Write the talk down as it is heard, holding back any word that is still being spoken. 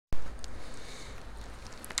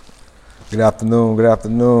Good afternoon. Good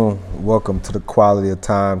afternoon. Welcome to the Quality of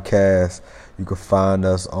Time cast. You can find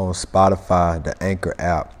us on Spotify, the Anchor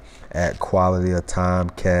app, at Quality of Time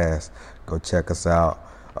cast. Go check us out.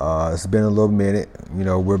 It's been a little minute.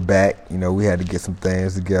 We're back. We had to get some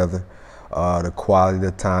things together. The Quality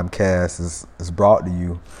of Time cast is brought to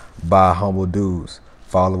you by Humble Dudes.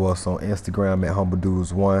 Follow us on Instagram at Humble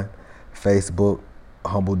Dudes 1, Facebook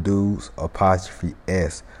Humble Dudes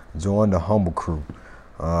 'S. Join the Humble Crew.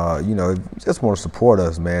 If you just want to support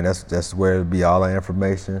us, man, that's where it'll be all our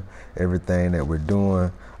information, everything that we're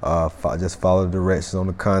doing. Just follow the directions on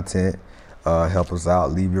the content. Help us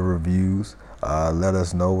out. Leave your reviews. Let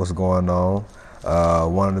us know what's going on.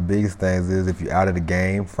 One of the biggest things is if you're out of the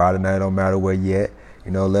game, Friday night, don't matter where you at,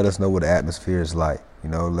 let us know what the atmosphere is like.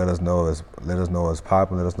 Let us know it's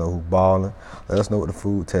popping. Let us know who's balling. Let us know what the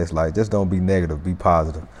food tastes like. Just don't be negative. Be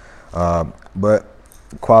positive. But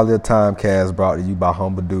Quality of Time cast brought to you by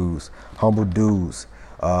Humble Dudes. Humble Dudes,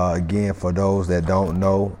 again, for those that don't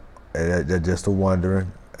know, they're just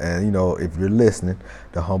wondering. And, if you're listening,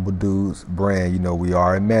 the Humble Dudes brand, we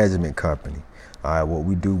are a management company. All right, what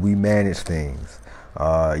we do, we manage things.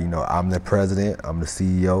 I'm the president, I'm the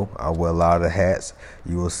CEO. I wear a lot of the hats.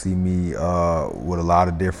 You will see me with a lot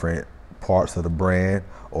of different parts of the brand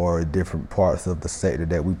or different parts of the sector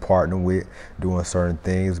that we partner with doing certain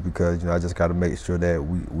things because, I just got to make sure that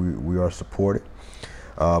we are supported.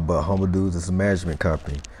 But Humble Dudes is a management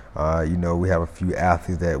company. We have a few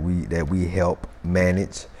athletes that we help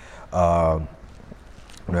manage. That's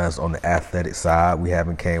on the athletic side. We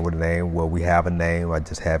haven't came with a name. Well, we have a name. I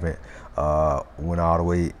just haven't went all the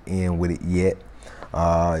way in with it yet.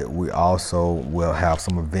 We also will have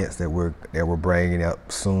some events that we're bringing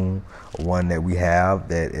up soon. One that we have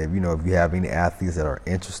that if you have any athletes that are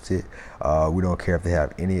interested, we don't care if they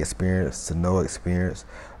have any experience to no experience,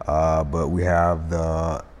 but we have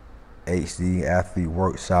the HD Athlete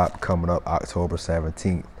Workshop coming up October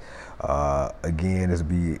 17th. Again, this will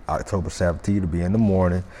be October 17th. It'll be in the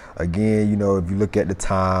morning. Again, if you look at the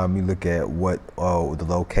time, you look at what the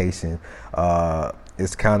location.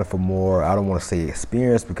 It's kind of for more, I don't want to say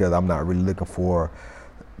experience because I'm not really looking for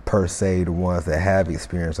per se the ones that have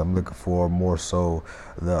experience. I'm looking for more so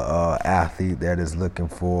the athlete that is looking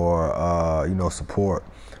for support,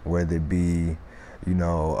 whether it be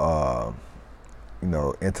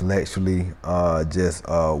intellectually, just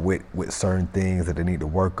with certain things that they need to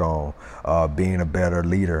work on, being a better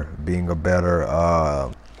leader, being a better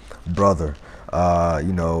brother,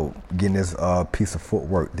 getting this piece of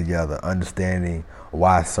footwork together, understanding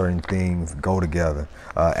why certain things go together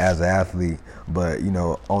as an athlete, but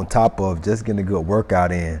on top of just getting a good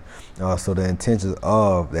workout in. So the intention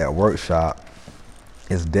of that workshop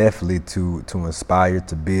is definitely to inspire,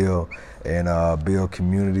 to build and build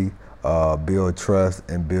community, build trust,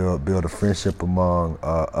 and build a friendship among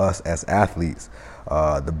us as athletes.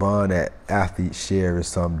 The bond that athletes share is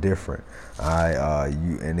something different.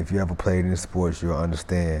 And if you ever played any sports, you'll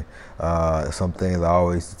understand. Some things I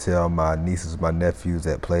always tell my nieces, my nephews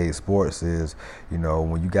that play sports is,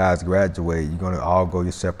 when you guys graduate, you're gonna all go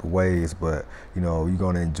your separate ways, but you're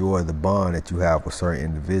gonna enjoy the bond that you have with certain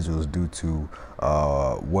individuals due to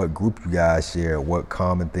what group you guys share, what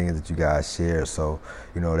common things that you guys share. So,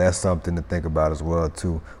 that's something to think about as well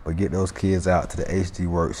too. But get those kids out to the HD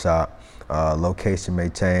workshop. Location may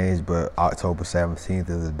change, but October 17th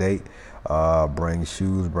is the date. Bring your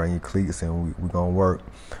shoes, bring your cleats, and we're going to work.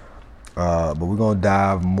 But we're going to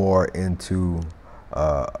dive more into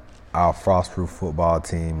our Frostproof football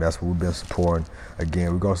team. That's what we've been supporting.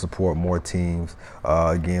 Again, we're going to support more teams.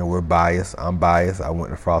 Again, we're biased. I'm biased. I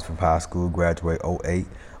went to Frostproof High School, graduated 08.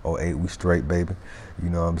 08, we straight, baby. You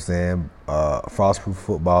know what I'm saying? Frostproof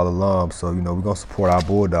football alum. So, we're going to support our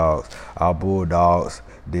Bulldogs. Our Bulldogs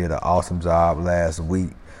did an awesome job last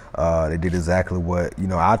week. They did exactly what,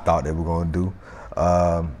 I thought they were going to do.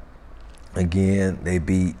 Again, they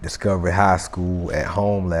beat Discovery High School at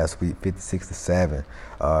home last week, 56-7.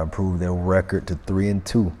 Improved their record to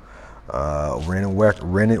 3-2.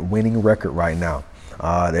 Winning record right now.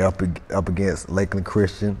 They're up against Lakeland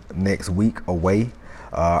Christian next week away.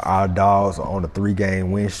 Our Dogs are on a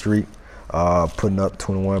 3-game win streak, putting up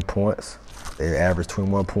 21 points. They average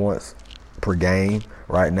 21 points per game.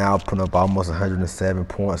 Right now, putting up almost 107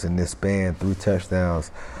 points in this span, 3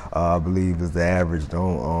 touchdowns, I believe is the average.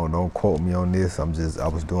 Don't quote me on this. I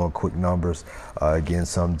was doing quick numbers, getting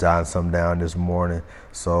jotting some down this morning.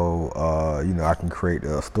 So I can create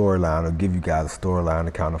a storyline or give you guys a storyline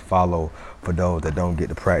to kind of follow for those that don't get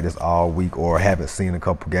to practice all week or haven't seen a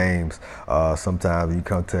couple games. Sometimes when you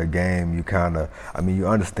come to a game, you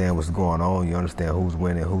understand what's going on. You understand who's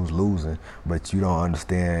winning, who's losing, but you don't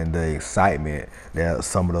understand the excitement that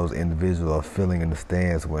some of those individuals are feeling in the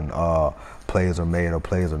stands when plays are made or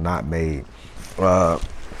plays are not made.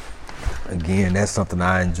 Again, that's something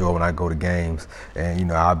I enjoy when I go to games,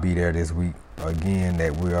 and I'll be there this week again.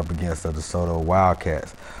 That we're up against the DeSoto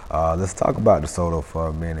Wildcats. Let's talk about DeSoto for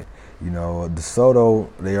a minute. DeSoto,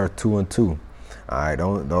 they are 2-2. All right,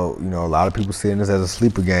 don't a lot of people seeing this as a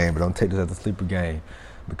sleeper game, but don't take this as a sleeper game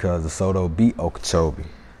because DeSoto beat Okeechobee.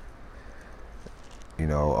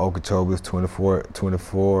 Okeechobee is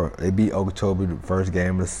 24. They beat Okeechobee the first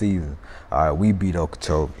game of the season. All right, we beat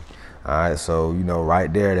Okeechobee. All right, so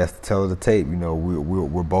right there, that's the tell of the tape.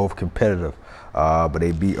 We're both competitive, but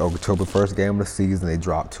they beat Okeechobee first game of the season. They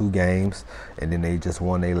dropped 2 games, and then they just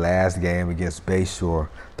won their last game against Bayshore,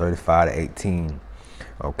 35-18.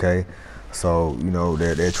 Okay, so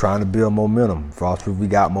they're trying to build momentum. Frostproof, we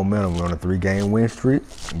got momentum. We're on a 3-game win streak,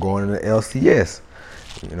 going into LCS.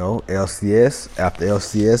 LCS. After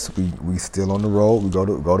LCS, we still on the road. We go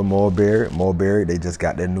to Mulberry. Mulberry, they just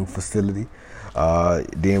got their new facility.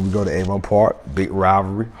 Then we go to Avon Park, big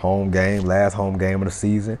rivalry, last home game of the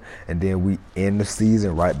season, and then we end the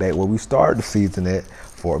season right back where we started the season at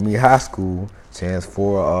Fort Meade High School. Chance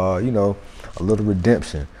for a little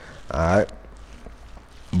redemption. All right,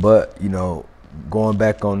 but going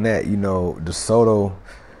back on that, DeSoto,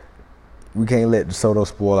 we can't let DeSoto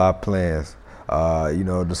spoil our plans.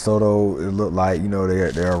 DeSoto, it looked like,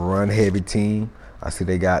 they're a run-heavy team. I see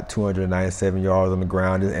they got 297 yards on the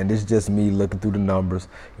ground, and this is just me looking through the numbers,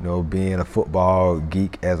 being a football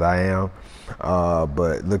geek as I am.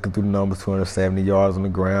 But looking through the numbers, 270 yards on the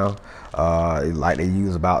ground. Like they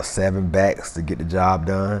use about 7 backs to get the job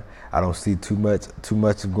done. I don't see too much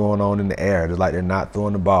going on in the air. It's like they're not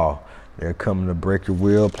throwing the ball. They're coming to break your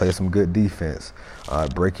will, play some good defense.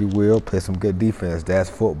 Break your will, play some good defense.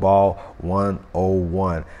 That's football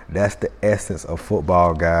 101. That's the essence of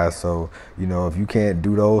football, guys. So, if you can't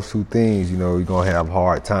do those 2 things, you're going to have a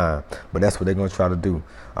hard time. But that's what they're going to try to do.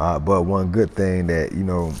 But one good thing that,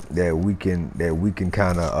 that we can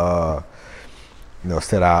kind of,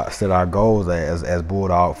 set our goals as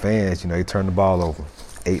Bulldog fans. They turn the ball over.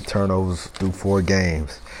 8 turnovers through 4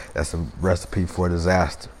 games. That's a recipe for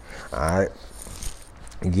disaster. All right.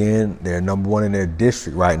 Again, they're number 1 in their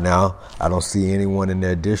district right now. I don't see anyone in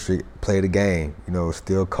their district play the game.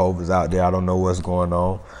 Still COVID's out there. I don't know what's going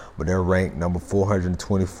on, but they're ranked number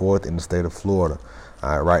 424th in the state of Florida.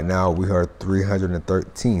 All right. Right now, we are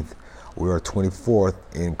 313th. We are 24th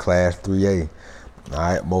in Class 3A. All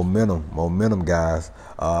right. Momentum, guys.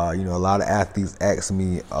 A lot of athletes ask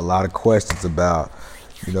me a lot of questions about,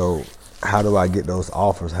 how do I get those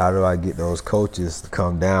offers? How do I get those coaches to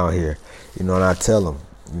come down here? And I tell them,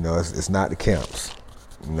 it's not the camps.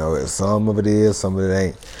 Some of it is, some of it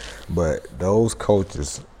ain't. But those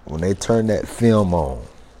coaches, when they turn that film on,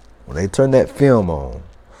 they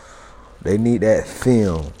need that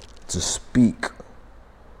film to speak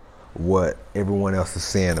what everyone else is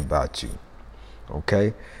saying about you.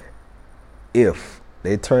 Okay? If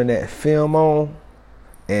they turn that film on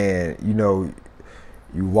and,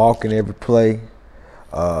 you walk in every play,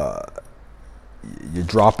 you're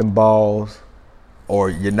dropping balls, or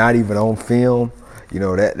you're not even on film,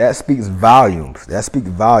 that speaks volumes. That speaks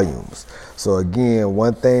volumes. So again,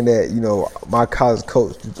 one thing that, my college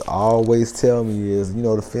coach always tell me is,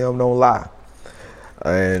 the film don't lie.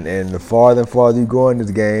 And the farther and farther you go in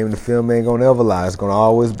this game, the film ain't gonna ever lie. It's gonna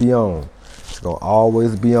always be on. It's gonna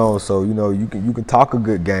always be on. So you can talk a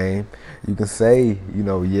good game. You can say,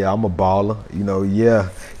 yeah, I'm a baller.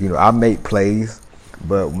 I make plays.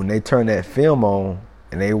 But when they turn that film on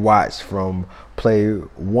and they watch from play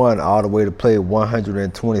 1 all the way to play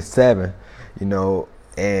 127,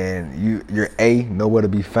 and you're A, nowhere to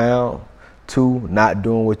be found. 2, not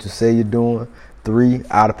doing what you say you're doing. 3,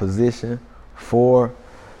 out of position. 4,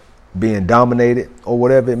 being dominated, or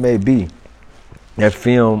whatever it may be. That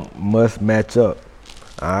film must match up.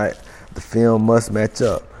 All right, the film must match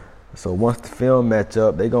up. So once the film match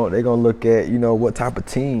up, they're gonna look at what type of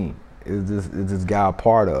team is this guy a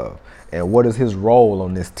part of, and what is his role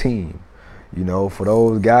on this team. For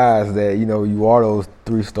those guys that you are those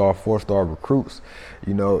 3-star, 4-star recruits,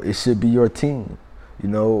 it should be your team. You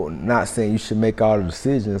know, not saying you should make all the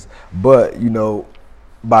decisions, but you know,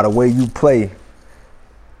 by the way you play,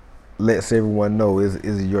 lets everyone know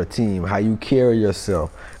is your team, how you carry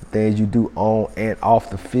yourself, things you do on and off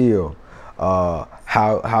the field,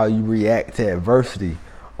 how you react to adversity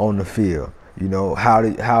on the field. You know, how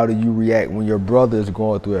do you react when your brother is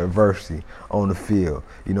going through adversity on the field?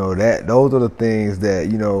 You know, those are the things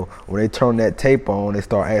that, you know, when they turn that tape on, they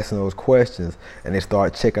start asking those questions and they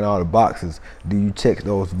start checking all the boxes. Do you check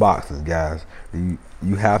those boxes, guys?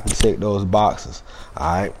 You have to check those boxes.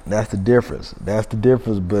 All right, that's the difference. That's the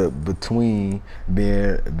difference between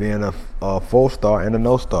being a 4-star and a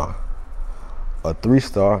no-star, a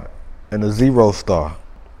 3-star and a 0-star,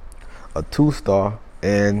 a 2-star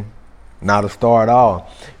and not a star at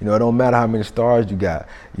all. You know, it don't matter how many stars you got.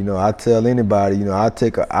 You know, I tell anybody, you know, I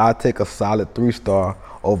take a solid 3-star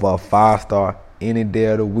over a 5-star any day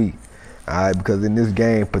of the week. All right, because in this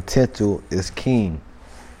game, potential is king.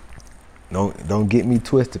 Don't get me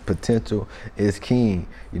twisted. Potential is king.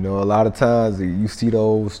 You know, a lot of times you see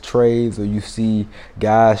those trades, or you see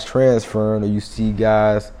guys transferring, or you see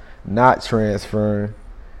guys not transferring,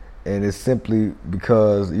 and it's simply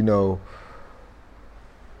because, you know,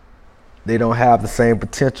 they don't have the same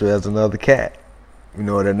potential as another cat. You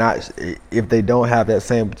know, they're not. If they don't have that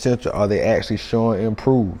same potential, are they actually showing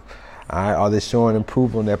improve? All right, are they showing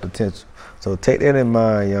improve on that potential? So take that in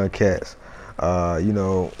mind, young cats. You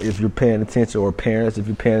know, if you're paying attention, or parents, if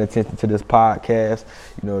you're paying attention to this podcast,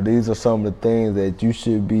 you know, these are some of the things that you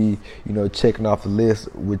should be, you know, checking off the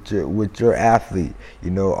list with your athlete.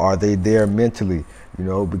 You know, are they there mentally? You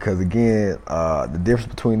know, because again, the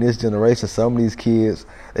difference between this generation, some of these kids,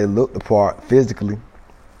 they look the part physically,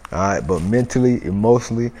 all right, but mentally,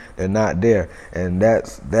 emotionally, they're not there, and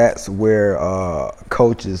that's where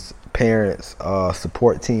coaches, parents,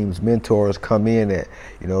 support teams, mentors come in at.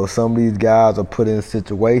 You know, some of these guys are put in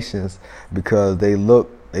situations because they look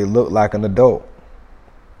like an adult.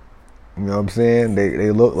 You know what I'm saying? They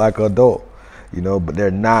look like an adult, you know, but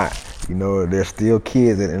they're not. You know, they're still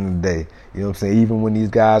kids at the end of the day. You know what I'm saying? Even when these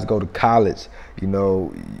guys go to college, you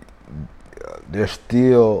know, they're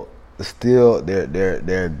still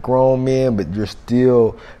they're grown men, but you're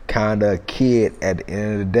still kind of a kid at the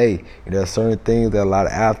end of the day. You know, there are certain things that a lot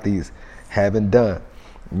of athletes haven't done.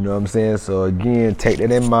 You know what I'm saying? So again, take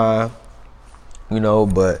that in mind. You know,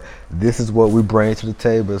 but this is what we bring to the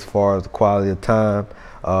table as far as the quality of time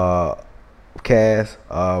cast.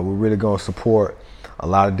 We're really gonna support a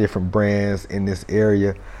lot of different brands in this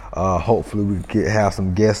area. Hopefully we can have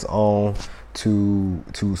some guests on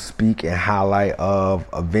to speak and highlight of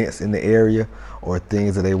events in the area or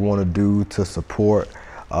things that they want to do to support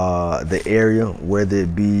the area, whether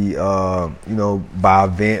it be you know, by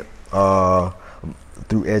event,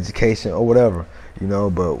 through education or whatever, you know.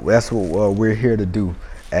 But that's what we're here to do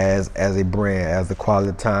as a brand, as the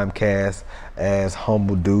Quality Time Cast, as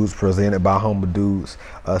Humble Dudes, presented by Humble Dudes,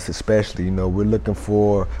 us especially. You know, we're looking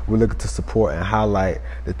to support and highlight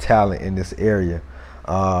the talent in this area,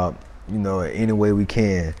 you know, any way we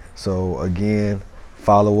can. So again,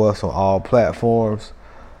 follow us on all platforms.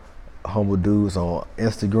 Humble Dudes on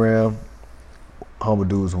Instagram, Humble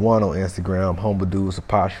Dudes 1 on Instagram, Humble Dudes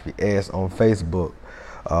 'S on Facebook.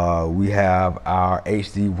 We have our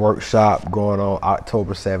HD workshop going on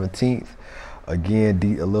October 17th. Again,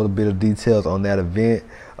 a little bit of details on that event.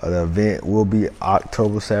 The event will be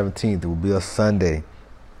October 17th. It will be a Sunday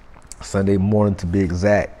morning to be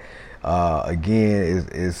exact. Again,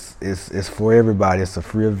 it's for everybody. It's a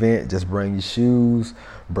free event. Just bring your shoes,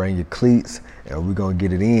 bring your cleats, and we're gonna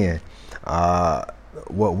get it in.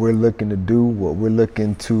 What we're looking to do, what we're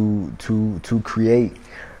looking to create,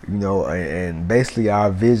 you know, and basically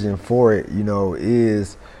our vision for it, you know,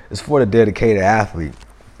 is for the dedicated athlete.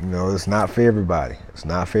 You know, it's not for everybody. It's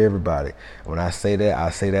not for everybody. When I say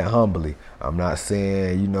that humbly. I'm not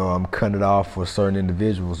saying, you know, I'm cutting it off for certain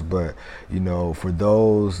individuals, but, you know, for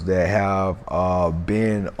those that have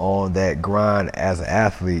been on that grind as an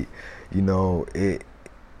athlete, you know, it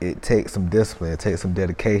takes some discipline, it takes some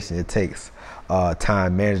dedication, it takes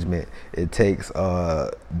time management, it takes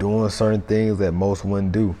doing certain things that most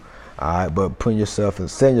wouldn't do. All right, but putting yourself and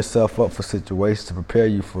setting yourself up for situations to prepare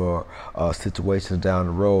you for situations down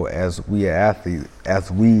the road, as we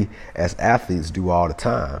as athletes do all the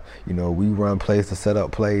time. You know, we run plays to set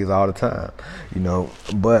up plays all the time. You know,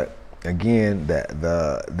 but again,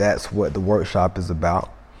 that's what the workshop is about.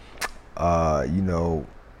 You know,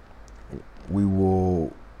 we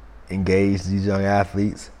will engage these young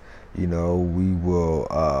athletes. You know, we will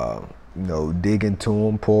you know, dig into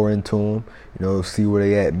them, pour into them, you know, see where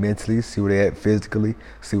they at mentally, see where they at physically,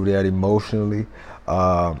 see where they at emotionally,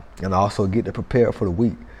 and also get to prepare for the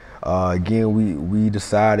week. Again, we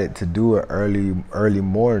decided to do it early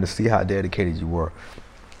morning to see how dedicated you were,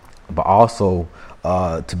 but also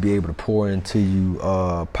to be able to pour into you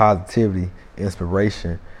positivity,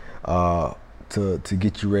 inspiration, to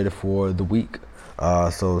get you ready for the week.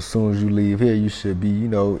 So as soon as you leave here, you should be,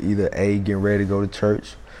 either getting ready to go to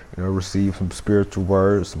church, receive some spiritual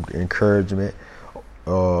words, some encouragement,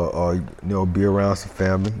 or be around some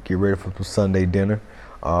family, get ready for some Sunday dinner,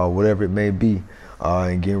 whatever it may be,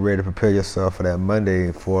 and getting ready to prepare yourself for that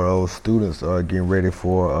Monday. For those students, getting ready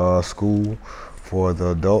for school. For the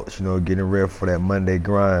adults, getting ready for that Monday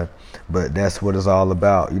grind. But that's what it's all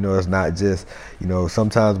about. It's not just,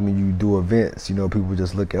 sometimes when you do events, people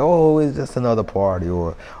just look at, oh, it's just another party,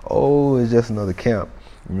 or, oh, it's just another camp,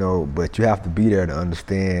 but you have to be there to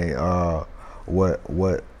understand what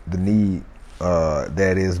the need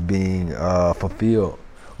that is being fulfilled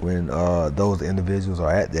when those individuals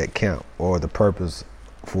are at that camp, or the purpose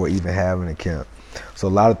for even having a camp. So a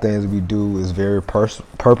lot of things we do is very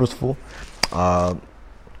purposeful.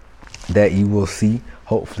 That you will see.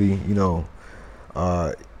 Hopefully, you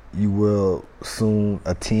will soon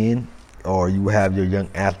attend, or you will have your young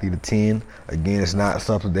athlete attend. Again, it's not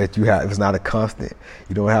something that you have. It's not a constant.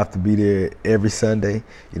 You don't have to be there every Sunday.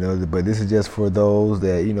 But this is just for those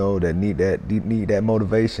that that need that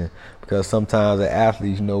motivation. Because sometimes as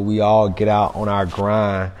athletes, we all get out on our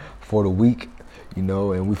grind for the week,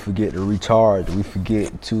 and we forget to recharge. We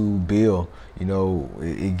forget to build.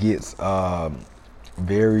 It gets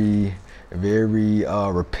very, very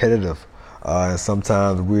repetitive, and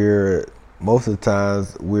sometimes most of the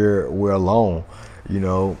times we're alone.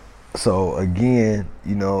 So again,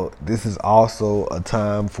 this is also a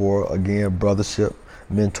time for, again, brothership,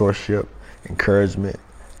 mentorship, encouragement,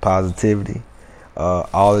 positivity,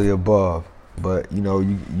 all of the above. But you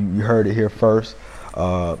heard it here first.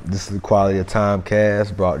 This is the Quality of Time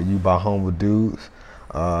cast, brought to you by Humble Dudes.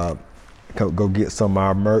 Go get some of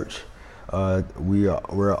our merch.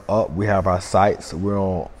 We're up. We have our sites. We're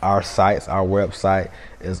on our sites. Our website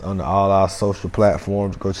is under all our social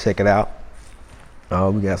platforms. Go check it out.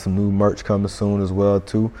 We got some new merch coming soon as well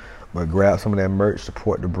too. But grab some of that merch,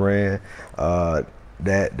 support the brand.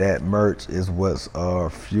 That merch is what's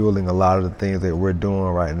fueling a lot of the things that we're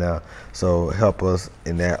doing right now. So help us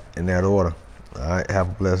in that order. All right. Have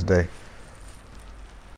a blessed day.